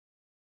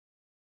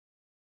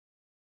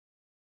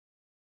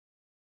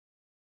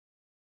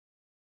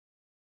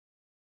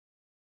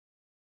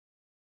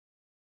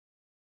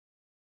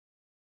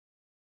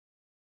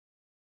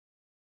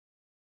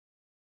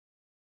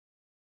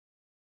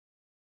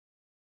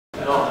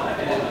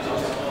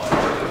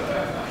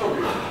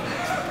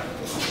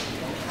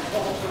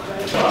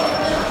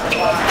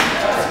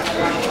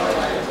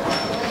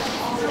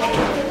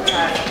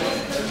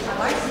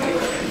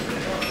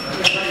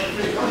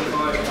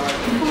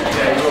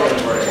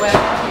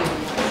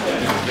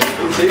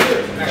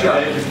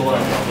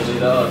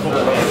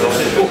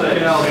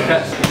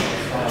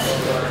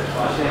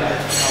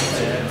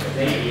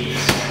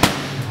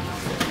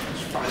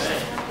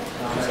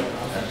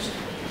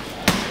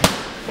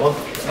Well,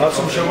 I'll have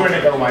some sugar in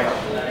it though, mate.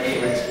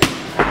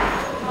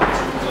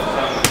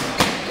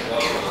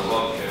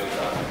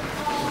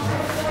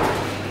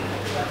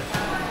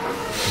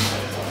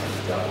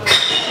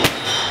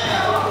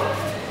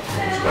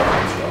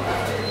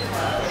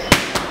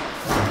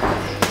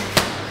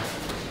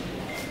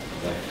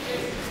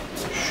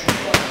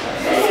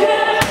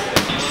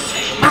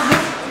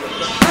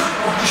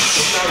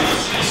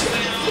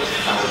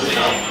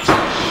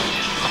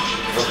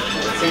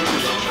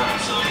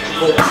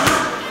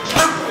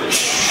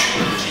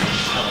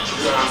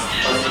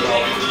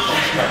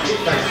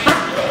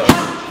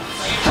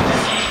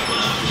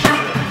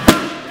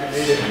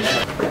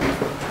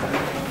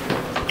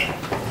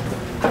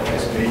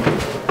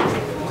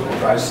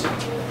 Price.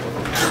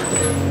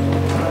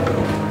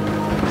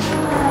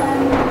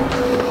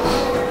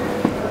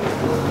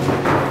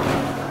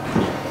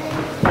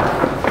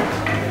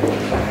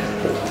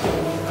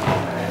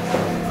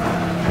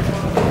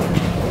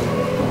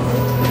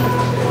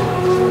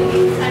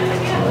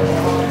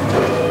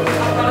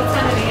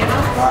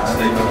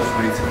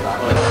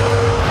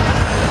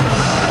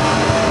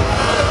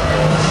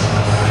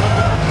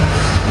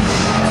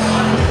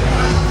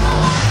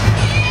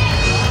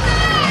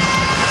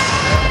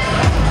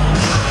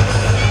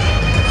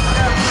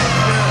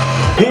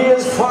 He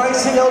is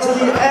fighting out of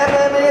the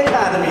MMA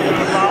Academy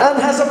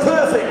and has a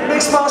perfect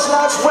mixed martial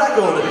arts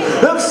record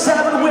of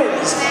 7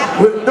 wins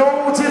with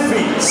no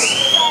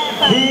defeats.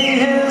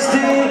 He is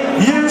the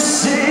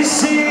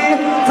UCC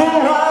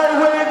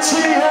flyweight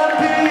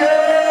champion,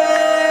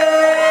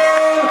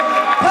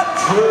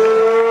 Pietro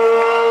Menga.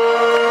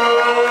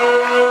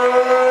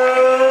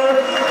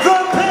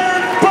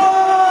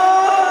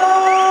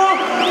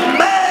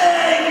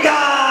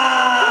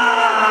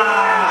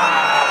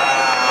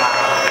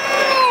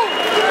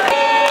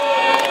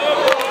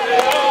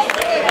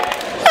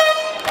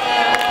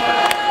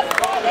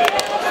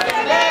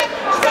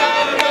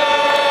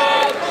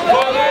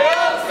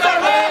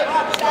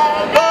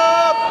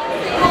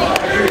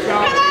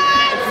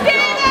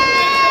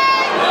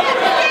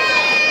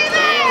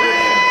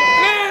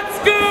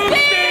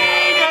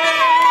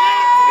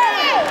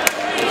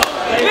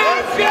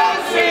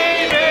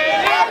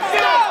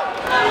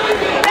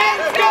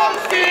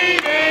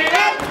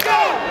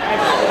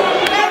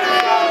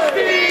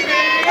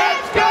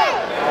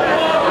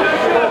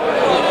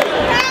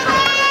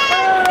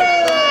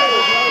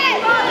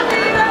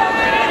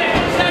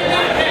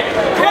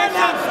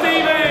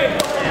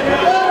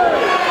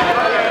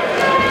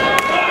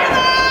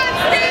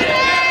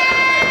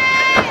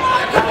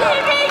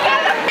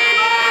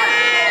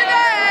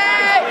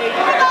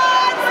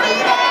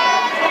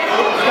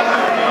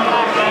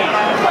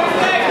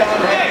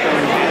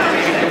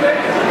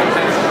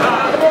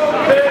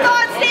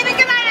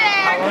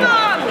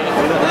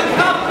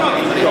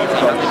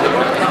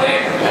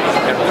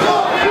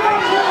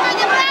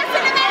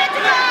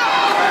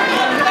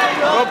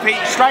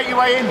 Pete, straight your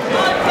way in.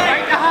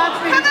 Break the hands,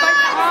 please. Break the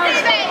hands.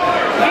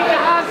 Break the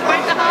hands.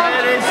 Break the hands.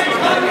 There it is.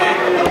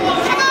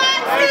 Come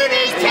on, There it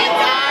is. Two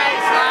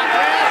guys.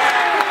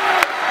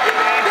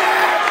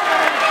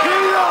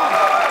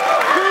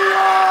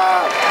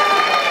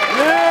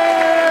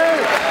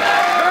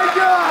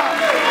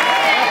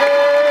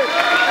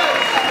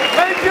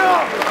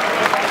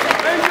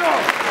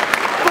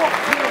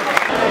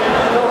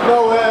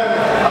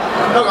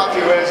 Not got a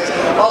few words.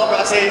 All I've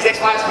got to say is this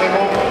fight's for my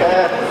mum.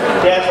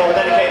 Yeah, so I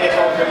dedicate this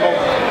one to my mum.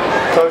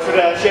 So I should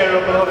share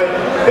it up a little bit.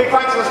 Big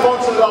thanks to the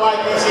sponsors that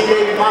like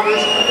BCD,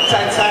 Matters,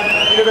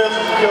 1010,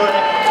 Universal Security,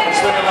 and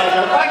Swinging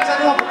Legend. Thanks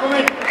everyone for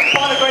coming.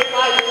 What a great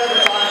night every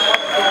time.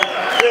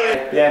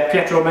 Yeah,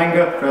 Pietro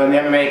Menga from the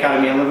MMA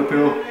Academy in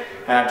Liverpool.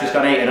 Just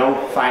got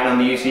 8-0 fighting on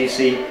the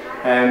UCC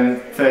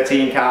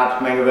 13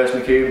 card, Menga vs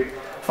McCombe.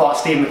 Fought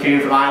Steve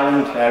McCombe from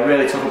Ireland,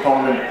 really tough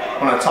opponent,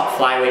 one of the top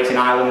flyweights in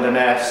Ireland,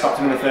 and stopped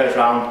him in the first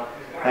round.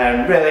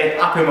 Really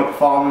happy with my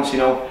performance, you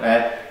know.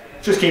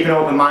 Just keep an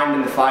open mind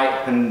in the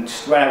fight, and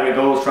just wherever it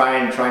goes, try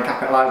and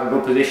capitalise on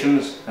good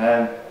positions.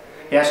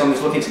 Yeah, so I'm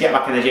just looking to get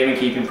back in the gym and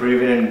keep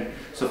improving and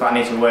stuff that I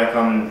need to work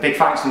on. Big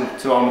thanks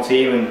to all my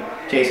team and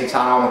Jason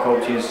Tan, all my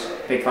coaches.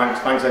 Big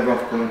thanks everyone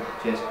for coming.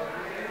 Cheers.